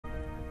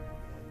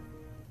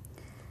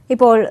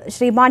ഇപ്പോൾ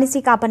ശ്രീ മാണി സി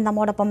കാപ്പൻ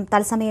നമ്മോടൊപ്പം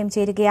തത്സമയം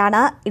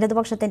ചേരുകയാണ്.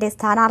 ഇടതുപക്ഷത്തിന്റെ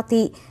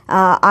സ്ഥാനാർത്ഥി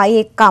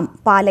ആയേക്കാം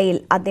പാലയിൽ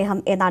അദ്ദേഹം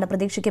എന്നാണ്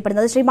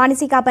പ്രതീക്ഷിക്കപ്പെടുന്നത്. ശ്രീ മാണി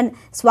സി കാപ്പൻ,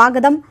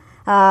 സ്വാഗതം.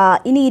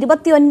 ഇനി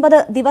 29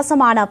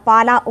 ദിവസമാണ്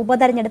പാല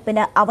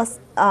ഉപതെരഞ്ഞെടുപ്പിന്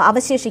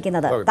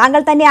അവശേഷിക്കുന്നത്.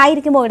 താങ്കൾ തന്നെ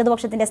ആയിരിക്കുമോ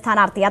ഇടതുപക്ഷത്തിന്റെ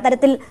സ്ഥാനാർത്ഥി?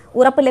 അത്തരത്തിൽ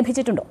ഉറപ്പ്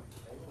ലഭിച്ചിട്ടുണ്ടോ?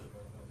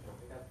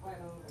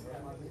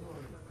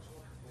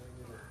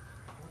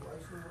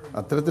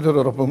 അത്തരത്തിലൊരു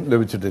ഉറപ്പും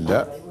ലഭിച്ചിട്ടില്ല.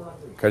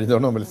 കഴിഞ്ഞ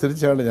തവണ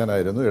മത്സരിച്ച ആൾ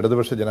ഞാനായിരുന്നു.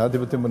 ഇടതുപക്ഷ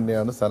ജനാധിപത്യ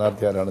മുന്നണിയാണ്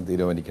സ്ഥാനാർത്ഥി ആരാണ്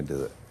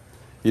തീരുമാനിക്കേണ്ടത്.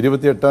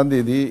 28-ാം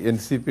തീയതി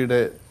NCPയുടെ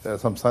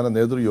സംസ്ഥാന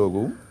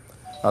നേതൃയോഗവും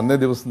അന്നേ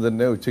ദിവസം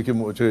തന്നെ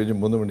ഉച്ചകഴിഞ്ഞ്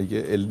 3 മണിക്ക്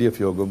LDF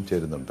യോഗവും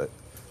ചേരുന്നുണ്ട്.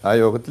 ആ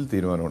യോഗത്തിൽ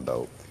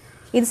തീരുമാനമുണ്ടാവും.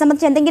 ഇത്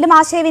സംബന്ധിച്ച് എന്തെങ്കിലും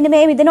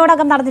ആശയവിനിമയം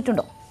ഇതിനോടകം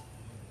നടന്നിട്ടുണ്ടോ?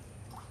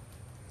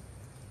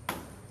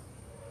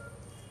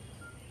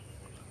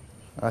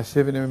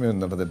 ആശയവിനിമയം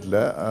നടന്നിട്ടില്ല.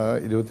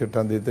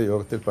 28-ാം തീയതി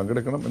യോഗത്തിൽ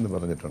പങ്കെടുക്കണം എന്ന്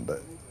പറഞ്ഞിട്ടുണ്ട്.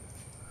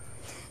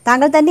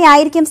 താങ്കൾ തന്നെ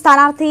ആയിരിക്കും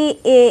സ്ഥാനാർത്ഥി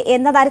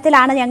എന്ന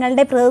തരത്തിലാണ്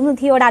ഞങ്ങളുടെ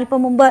പ്രതിനിധിയോട്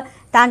അല്പം മുമ്പ്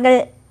താങ്കൾ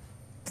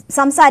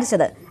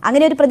സംസാരിച്ചത്.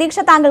 അങ്ങനെ ഒരു പ്രതീക്ഷ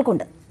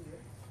താങ്കൾക്കുണ്ട്?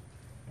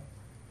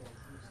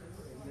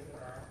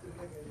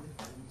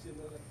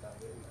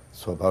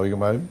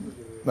 സ്വാഭാവികമായും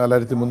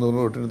 4300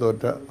 വോട്ടിന്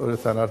തോറ്റ ഒരു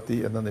സ്ഥാനാർത്ഥി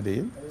എന്ന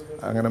നിലയിൽ,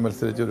 അങ്ങനെ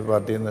മത്സരിച്ച ഒരു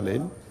പാർട്ടി എന്ന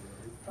നിലയിൽ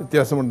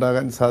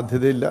വ്യത്യാസമുണ്ടാകാൻ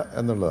സാധ്യതയില്ല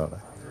എന്നുള്ളതാണ്.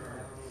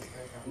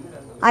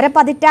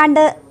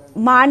 അരപതിറ്റാണ്ട്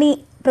മാണി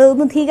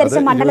പ്രതിനിധീകരിച്ച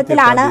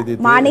മണ്ഡലത്തിലാണ്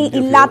മാണി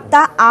ഇല്ലാത്ത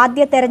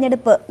ആദ്യ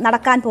തെരഞ്ഞെടുപ്പ്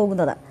നടക്കാൻ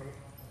പോകുന്നത്.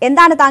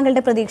 എന്താണ്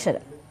താങ്കളുടെ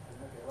പ്രതീക്ഷകൾ?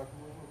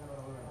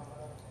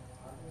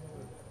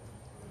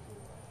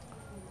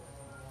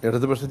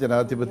 ഇടതുപക്ഷ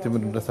ജനാധിപത്യ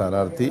മുന്നണിയുടെ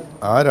സ്ഥാനാർത്ഥി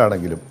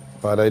ആരാണെങ്കിലും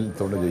പാലായിൽ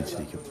തൊണ്ട്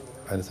ജയിച്ചിരിക്കും,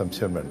 അതിന്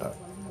സംശയം വേണ്ട.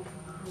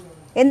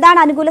 എന്താണ്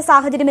അനുകൂല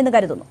സാഹചര്യം എന്ന്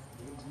കരുതുന്നു?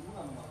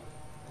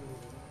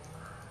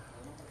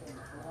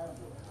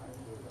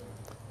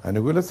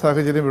 അനുകൂല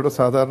സാഹചര്യം ഇവിടെ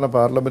സാധാരണ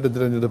പാർലമെൻറ്റ്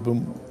തിരഞ്ഞെടുപ്പും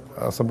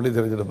അസംബ്ലി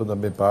തിരഞ്ഞെടുപ്പും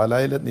തമ്മിൽ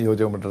പാലായിലെ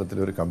നിയോജക മണ്ഡലത്തിൽ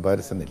ഒരു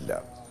കമ്പാരിസൺ ഇല്ല.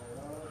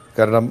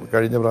 കാരണം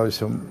കഴിഞ്ഞ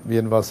പ്രാവശ്യം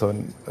VN വാസവൻ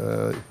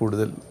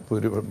കൂടുതൽ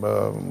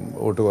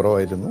വോട്ട്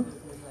കുറവായിരുന്നു.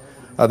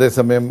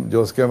 അതേസമയം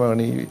ജോസ് കെ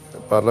മാണി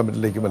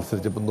പാർലമെൻറ്റിലേക്ക്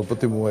മത്സരിച്ചപ്പോൾ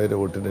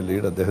 33,000 വോട്ടിൻ്റെ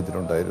ലീഡ്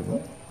അദ്ദേഹത്തിനുണ്ടായിരുന്നു.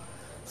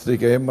 ശ്രീ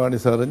KM മാണി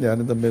സാറും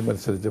ഞാനും തമ്മിൽ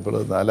മത്സരിച്ചപ്പോൾ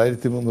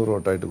 4300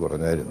 വോട്ടായിട്ട്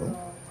കുറഞ്ഞായിരുന്നു.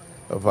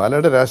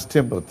 പാലയുടെ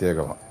രാഷ്ട്രീയം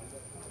പ്രത്യേകമാണ്.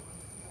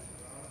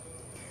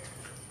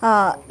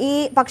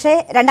 പക്ഷേ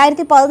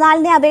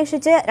 2014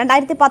 അപേക്ഷിച്ച്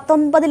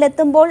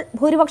 2019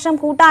 ഭൂരിപക്ഷം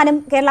കൂട്ടാനും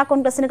കേരള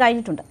കോൺഗ്രസിന്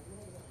കഴിഞ്ഞിട്ടുണ്ട്.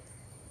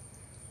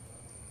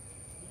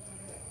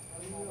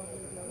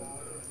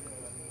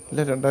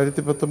 ഇല്ല,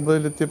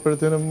 2019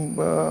 എത്തിയപ്പോഴത്തേനും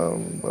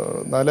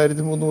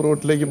 4300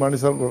 വോട്ടിലേക്ക് മാണി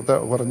സാർ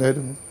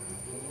കുറഞ്ഞായിരുന്നു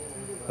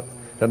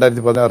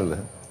 2016.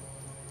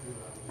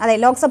 അതെ,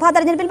 ലോക്സഭാ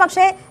തെരഞ്ഞെടുപ്പിൽ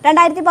പക്ഷേ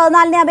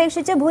 2014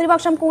 അപേക്ഷിച്ച്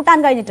ഭൂരിപക്ഷം കൂട്ടാൻ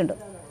കഴിഞ്ഞിട്ടുണ്ട്.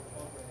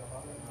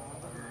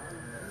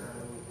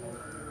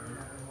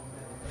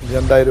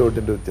 2000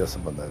 വോട്ടിൻ്റെ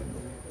വ്യത്യാസം വന്നായിരുന്നു.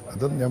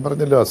 അതും ഞാൻ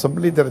പറഞ്ഞല്ലോ,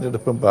 അസംബ്ലി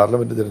തിരഞ്ഞെടുപ്പും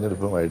പാർലമെൻറ്റ്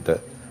തിരഞ്ഞെടുപ്പുമായിട്ട്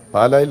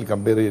പാലായിൽ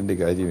കമ്പയർ ചെയ്യേണ്ട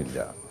കാര്യമില്ല.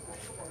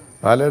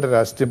 പാലയുടെ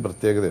രാഷ്ട്രീയം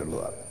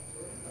പ്രത്യേകതയുള്ളതാണ്.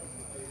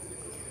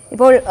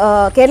 ഇപ്പോൾ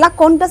കേരള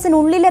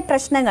കോൺഗ്രസിനുള്ളിലെ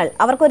പ്രശ്നങ്ങൾ,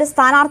 അവർക്കൊരു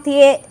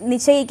സ്ഥാനാർത്ഥിയെ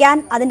നിശ്ചയിക്കാൻ,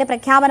 അതിന്റെ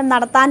പ്രഖ്യാപനം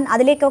നടത്താൻ,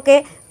 അതിലേക്കൊക്കെ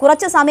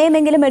കുറച്ച്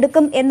സമയമെങ്കിലും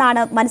എടുക്കും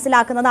എന്നാണ്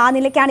മനസ്സിലാക്കുന്നത്. ആ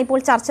നിലയ്ക്കാണ് ഇപ്പോൾ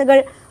ചർച്ചകൾ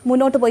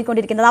മുന്നോട്ട്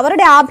പോയിക്കൊണ്ടിരിക്കുന്നത്.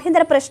 അവരുടെ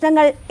ആഭ്യന്തര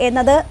പ്രശ്നങ്ങൾ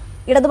എന്നത്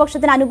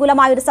ഇടതുപക്ഷത്തിന്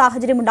അനുകൂലമായ ഒരു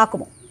സാഹചര്യം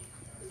ഉണ്ടാക്കുമോ?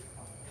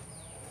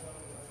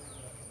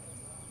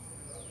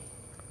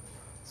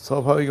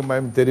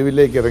 സ്വാഭാവികമായും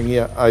തെരുവിലേക്ക്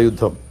ഇറങ്ങിയ ആ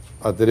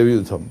തെരുവ്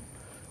യുദ്ധം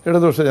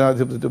ഇടതുപക്ഷ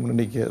ജനാധിപത്യ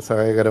മുന്നണിക്ക്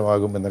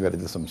സഹായകരമാകും എന്ന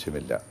കാര്യത്തിൽ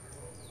സംശയമില്ല.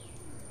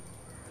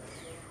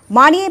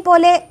 മാണിയെ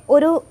പോലെ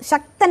ഒരു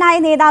ശക്തനായ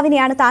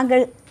നേതാവിനെയാണ് താങ്കൾ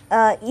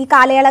ഈ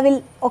കാലയളവിൽ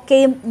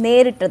ഒക്കെയും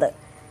നേരിട്ടത്.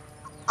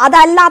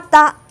 അതല്ലാത്ത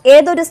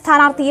ഏതൊരു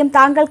സ്ഥാനാർത്ഥിയും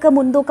താങ്കൾക്ക്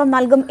മുൻതൂക്കം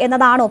നൽകും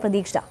എന്നതാണോ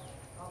പ്രതീക്ഷ?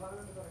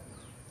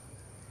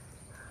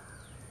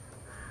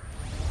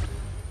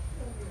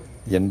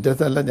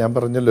 എൻ്റെതല്ല, ഞാൻ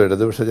പറഞ്ഞല്ലോ,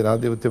 ഇടതുപക്ഷ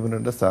ജനാധിപത്യ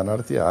മുന്നണിയുടെ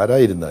സ്ഥാനാർത്ഥി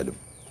ആരായിരുന്നാലും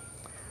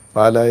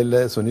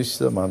പാലായിലെ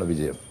സുനിശ്ചിതമാണ്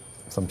വിജയം,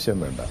 സംശയം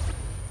വേണ്ട.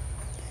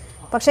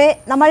 പക്ഷേ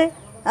നമ്മൾ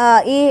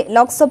ഈ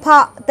ലോക്സഭാ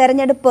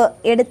തെരഞ്ഞെടുപ്പ്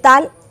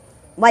എടുത്താൽ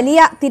വലിയ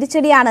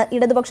തിരിച്ചടിയാണ്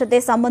ഇടതുപക്ഷത്തെ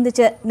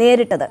സംബന്ധിച്ച്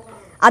നേരിട്ടത്.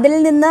 അതിൽ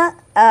നിന്ന്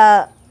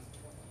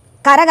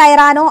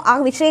കരകയറാനോ ആ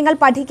വിഷയങ്ങൾ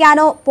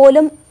പഠിക്കാനോ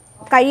പോലും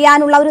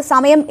കഴിയാനുള്ള ഒരു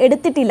സമയം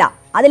എടുത്തിട്ടില്ല.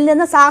 അതിൽ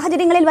നിന്ന്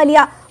സാഹചര്യങ്ങളിൽ വലിയ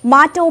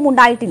മാറ്റവും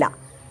ഉണ്ടായിട്ടില്ല.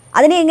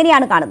 അതിനെ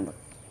എങ്ങനെയാണ് കാണുന്നത്?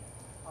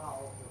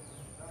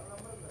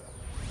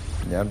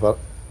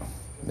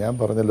 ഞാൻ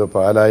പറഞ്ഞല്ലോ,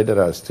 പാലായുടെ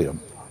രാഷ്ട്രീയം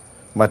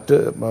മറ്റ്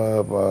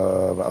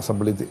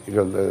അസംബ്ലി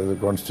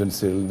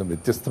കോൺസ്റ്റിറ്റ്യുവൻസികളിൽ നിന്നും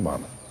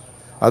വ്യത്യസ്തമാണ്.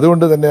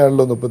 അതുകൊണ്ട്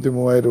തന്നെയാണല്ലോ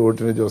 33,000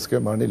 വോട്ടിന് ജോസ് കെ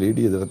മാണി ലീഡ്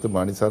ചെയ്തെടുത്ത്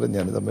മാണി സാറും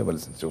ഞാൻ തമ്മിൽ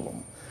മത്സരിച്ചു പോകും.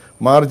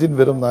 മാർജിൻ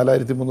വെറും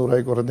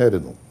 4300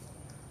 കുറഞ്ഞായിരുന്നു.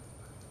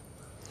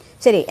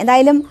 ശരി,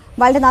 എന്തായാലും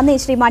വളരെ നന്ദി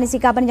ശ്രീ മാണി സി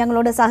കാപ്പൻ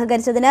ഞങ്ങളോട്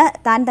സഹകരിച്ചതിന്.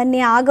 താൻ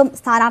തന്നെയാകും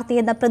സ്ഥാനാർത്ഥി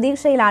എന്ന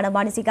പ്രതീക്ഷയിലാണ്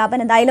മാണി സി കാപ്പൻ.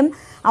 എന്തായാലും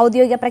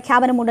ഔദ്യോഗിക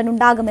പ്രഖ്യാപനം ഉടൻ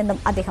ഉണ്ടാകുമെന്നും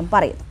അദ്ദേഹം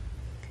പറയുന്നു.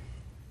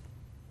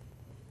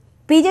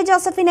 PJ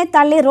ജോസഫിനെ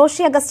തള്ളി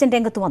റോഷി അഗസ്റ്റിൻ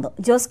രംഗത്ത് വന്നു.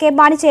 ജോസ് കെ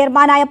മാണി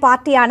ചെയർമാനായ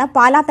പാർട്ടിയാണ്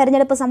പാലാ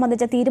തെരഞ്ഞെടുപ്പ്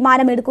സംബന്ധിച്ച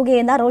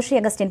തീരുമാനമെടുക്കുകയെന്ന് റോഷി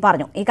അഗസ്റ്റിൻ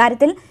പറഞ്ഞു.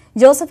 ഇക്കാര്യത്തിൽ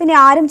ജോസഫിനെ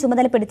ആരും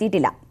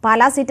ചുമതലപ്പെടുത്തിയിട്ടില്ല.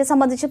 പാലാ സീറ്റ്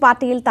സംബന്ധിച്ച്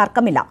പാർട്ടിയിൽ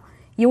തർക്കമില്ല.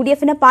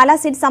 UDF-ന് പാലാ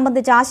സീറ്റ്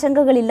സംബന്ധിച്ച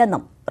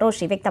ആശങ്കകളില്ലെന്നും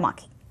റോഷി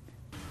വ്യക്തമാക്കി.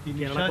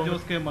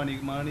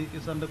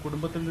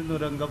 കുടുംബത്തിൽ നിന്ന്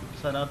ഒരു അംഗം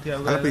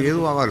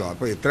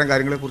ഇത്തരം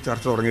കാര്യങ്ങളെ കുറിച്ച്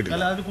ചർച്ച തുടങ്ങിയിട്ടില്ല.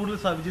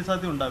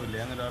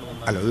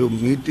 അല്ല, ഒരു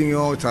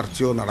മീറ്റിങ്ങോ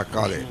ചർച്ചയോ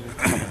നടക്കാതെ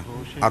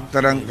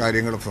അത്തരം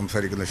കാര്യങ്ങൾ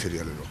സംസാരിക്കുന്നത്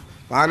ശരിയല്ലല്ലോ.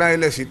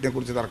 പാലായിലെ സീറ്റിനെ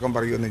കുറിച്ച് തർക്കം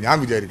പറയുമെന്ന് ഞാൻ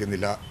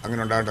വിചാരിക്കുന്നില്ല.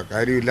 അങ്ങനെ ഉണ്ടാകേണ്ട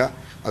കാര്യമില്ല.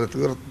 അത്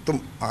തീർത്തും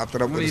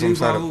അത്തരം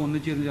സംസാരം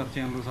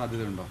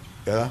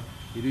ഏതാ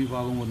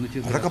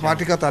അതൊക്കെ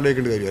പാർട്ടിക്കകത്ത്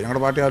ആലോചിക്കേണ്ട കാര്യമാണ്.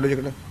 ഞങ്ങളുടെ പാർട്ടി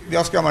ആലോചിക്കേണ്ടത്.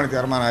 ജോസ് കെ മാണി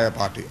ചെയർമാനായ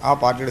പാർട്ടി, ആ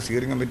പാർട്ടിയുടെ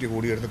സ്റ്റിയറിംഗ് കമ്മിറ്റി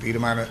കൂടിയെടുത്ത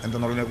തീരുമാനം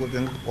എന്തെന്നുള്ളതിനെക്കുറിച്ച്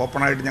ഞങ്ങൾക്ക്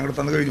ഓപ്പണായിട്ട് ഞങ്ങൾ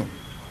തന്നു കഴിഞ്ഞു.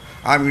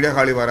 ആ മീഡിയ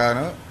ഹാളിൽ വരാൻ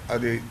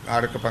അത്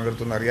ആരൊക്കെ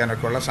പങ്കെടുത്തെന്ന്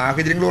അറിയാനൊക്കെ ഉള്ള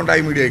സാഹചര്യങ്ങളും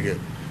ഉണ്ടായി മീഡിയയ്ക്ക്.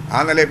 ആ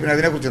നിലയിൽ പിന്നെ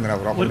അതിനെക്കുറിച്ച് എന്തിനാ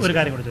ഒരു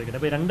കാര്യം കൂടി ചോദിക്കട്ടെ.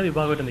 അപ്പോൾ രണ്ട്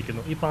വിഭാഗമായിട്ട്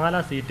നിൽക്കുന്നു. ഈ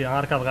പാലാ സീറ്റ്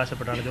ആർക്ക്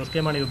അവകാശപ്പെട്ടാണ്? Jose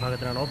K Mani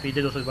വിഭാഗത്തിനാണോ PJ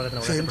Jose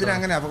വിഭാഗത്തിനാണോ? എന്തിനാ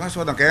അങ്ങനെ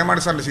അവകാശവാദം? കെ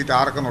മാണി സാറിൻ്റെ സീറ്റ്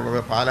ആർക്കെന്നുള്ളത്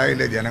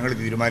പാലായിലെ ജനങ്ങൾ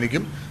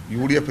തീരുമാനിക്കും,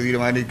 UDF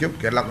തീരുമാനിക്കും,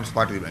 കേരള കോൺഗ്രസ്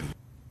പാർട്ടി തീരുമാനിക്കും.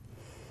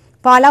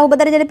 പാലാ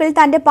ഉപതെരഞ്ഞെടുപ്പിൽ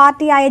തന്റെ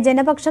പാർട്ടിയായ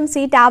ജനപക്ഷം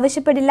സീറ്റ്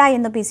ആവശ്യപ്പെടില്ല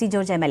എന്ന് PC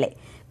ജോർജ് MLA.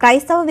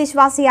 ക്രൈസ്തവ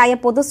വിശ്വാസിയായ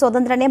പൊതു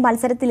സ്വതന്ത്രനെ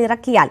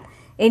മത്സരത്തിലിറക്കിയാൽ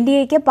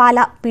NDAയ്ക്ക് പാല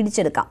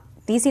പിടിച്ചെടുക്കാം.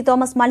 TC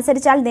Thomas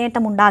മത്സരിച്ചാൽ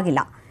നേട്ടമുണ്ടാകില്ല.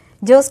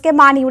 ജോസ് കെ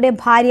മാണിയുടെ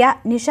ഭാര്യ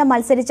നിഷ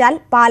മത്സരിച്ചാൽ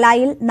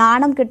പാലായിൽ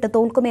നാണം കെട്ട്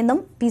തോൽക്കുമെന്നും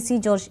PC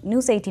ജോർജ്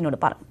ന്യൂസ് 18നോട്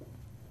പറഞ്ഞു.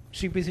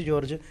 ശ്രീ PC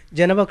ജോർജ്,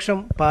 ജനപക്ഷം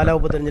പാലാ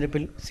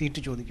ഉപതെരഞ്ഞെടുപ്പിൽ സീറ്റ്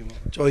ചോദിക്കുമോ?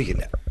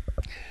 ചോദിക്കില്ല.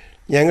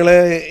 ഞങ്ങൾ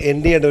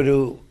NDAയുടെ ഒരു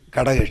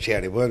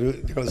ഘടകകക്ഷിയാണ്. ഇപ്പോൾ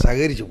ഞങ്ങൾ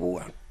സഹകരിച്ച്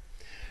പോവുകയാണ്.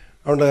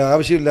 അതുകൊണ്ട്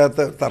ആവശ്യമില്ലാത്ത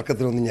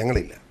തർക്കത്തിനൊന്നും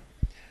ഞങ്ങളില്ല.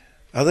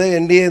 അത്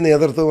NDA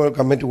നേതൃത്വ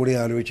കമ്മിറ്റി കൂടി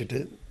ആലോചിച്ചിട്ട്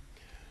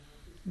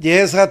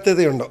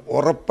ജയസാധ്യതയുണ്ട്,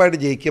 ഉറപ്പായിട്ട്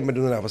ജയിക്കാൻ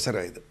പറ്റുന്നൊരു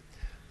അവസരമായത്.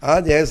 ആ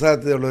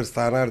ജയസാധ്യതയുള്ള ഒരു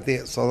സ്ഥാനാർത്ഥിയെ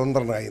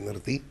സ്വതന്ത്രനായി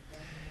നിർത്തി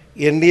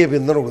NDA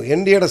പിന്തുണ കൊടുക്കും.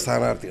 NDAയുടെ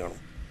സ്ഥാനാർത്ഥി കാണും,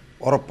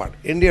 ഉറപ്പാണ്.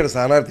 NDAയുടെ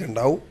സ്ഥാനാർത്ഥി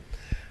ഉണ്ടാവും.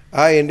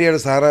 ആ NDAയുടെ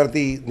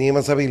സ്ഥാനാർത്ഥി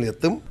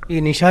നിയമസഭയിലെത്തും. ഈ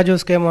നിഷ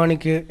ജോസ് കെ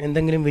മാണിക്ക്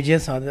എന്തെങ്കിലും വിജയ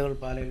സാധ്യതകൾ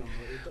പാലയിലുണ്ടോ?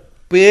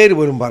 പേര്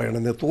പോലും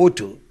പറയണമെന്ന്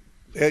തോറ്റു.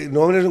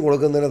 നോമിനേഷൻ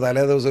കൊടുക്കുന്നതിന്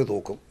തലേ ദിവസമേ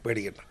തോക്കും,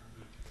 പേടിക്കണ്ട.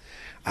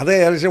 അത്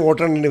ഇലക്ഷൻ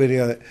വോട്ടെണ്ണേണ്ടി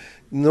വരിക.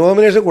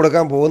 നോമിനേഷൻ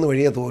കൊടുക്കാൻ പോകുന്ന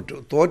വഴിയെ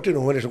തോറ്റ്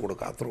നോമിനേഷൻ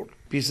കൊടുക്കുക, അത്രേ ഉള്ളൂ.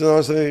 PC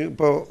തോമസ്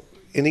ഇപ്പോൾ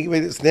എനിക്ക്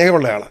വലിയ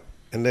സ്നേഹമുള്ള ആളാണ്,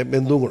 എൻ്റെ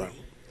ബന്ധുവും കൂടാണ്.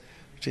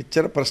 പക്ഷെ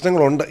ഇച്ചിരി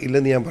പ്രശ്നങ്ങളുണ്ട്,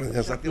 ഇല്ലെന്ന് ഞാൻ പറഞ്ഞു.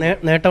 ഞാൻ സത്യം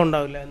നേട്ടം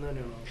ഉണ്ടാവില്ല എന്ന്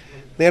തന്നെയാണോ?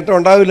 നേട്ടം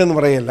ഉണ്ടാവില്ലെന്ന്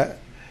പറയല്ല.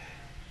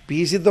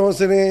 PC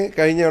തോമസിന്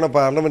കഴിഞ്ഞ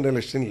പാർലമെൻറ്റ്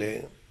ഇലക്ഷനിൽ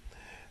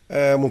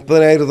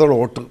 30,000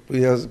 വോട്ട്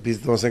PC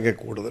തോമസിനൊക്കെ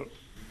കൂടുതൽ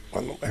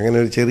വന്നു. അങ്ങനെ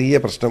ഒരു ചെറിയ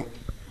പ്രശ്നം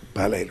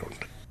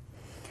പാലായിലുണ്ട്.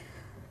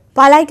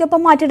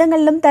 പാലായ്ക്കൊപ്പം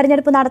മറ്റിടങ്ങളിലും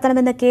തെരഞ്ഞെടുപ്പ്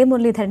നടത്തണമെന്ന് K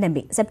മുരളീധരൻ MP.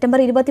 സെപ്റ്റംബർ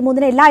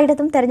 23-ന്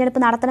എല്ലായിടത്തും തെരഞ്ഞെടുപ്പ്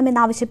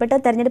നടത്തണമെന്നാവശ്യപ്പെട്ട്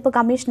തെരഞ്ഞെടുപ്പ്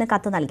കമ്മീഷന്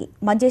കത്ത് നൽകി.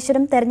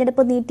 മഞ്ചേശ്വരം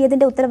തെരഞ്ഞെടുപ്പ്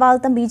നീട്ടിയതിന്റെ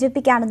ഉത്തരവാദിത്തം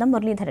BJPക്കാണെന്നും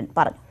മുരളീധരൻ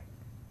പറഞ്ഞു.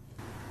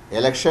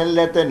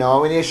 ഇലക്ഷനിലത്തെ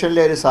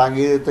നോമിനേഷനിലെ ഒരു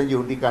സാങ്കേതികത്വം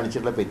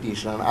ചൂണ്ടിക്കാണിച്ചിട്ടുള്ള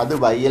പെറ്റീഷനാണ്. അത്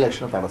ബൈ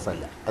ഇലക്ഷൻ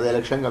തടസ്സമല്ല, അത്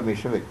ഇലക്ഷൻ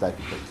കമ്മീഷൻ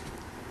വ്യക്തമാക്കിയിട്ടുണ്ട്.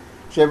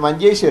 പക്ഷേ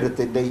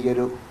മഞ്ചേശ്വരത്തിൻ്റെ ഈ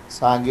ഒരു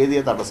സാങ്കേതിക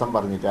തടസ്സം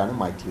പറഞ്ഞിട്ടാണ്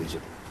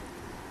മാറ്റിവെച്ചത്.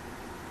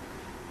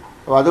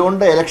 അപ്പോൾ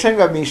അതുകൊണ്ട് ഇലക്ഷൻ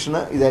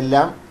കമ്മീഷന്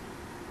ഇതെല്ലാം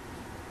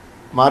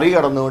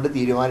മറികടന്നുകൊണ്ട്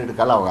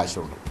തീരുമാനമെടുക്കാനുള്ള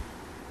അവകാശമുണ്ട്.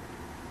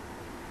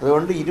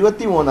 അതുകൊണ്ട്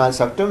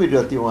സെപ്റ്റംബർ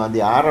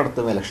 23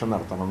 ആറിടത്തും ഇലക്ഷൻ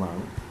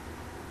നടത്തണമെന്നാണ്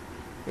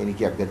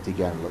എനിക്ക്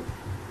അഭ്യർത്ഥിക്കാനുള്ളത്.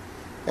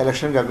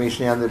 ഇലക്ഷൻ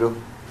കമ്മീഷൻ ഞാനൊരു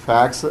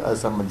ഫാക്സ് അത്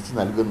സംബന്ധിച്ച്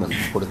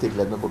നൽകുന്നുണ്ട്,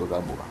 കൊടുത്തിട്ടില്ലെന്ന്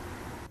കൊടുക്കാൻ പോകാം.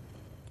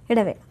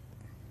 ഇടവേള.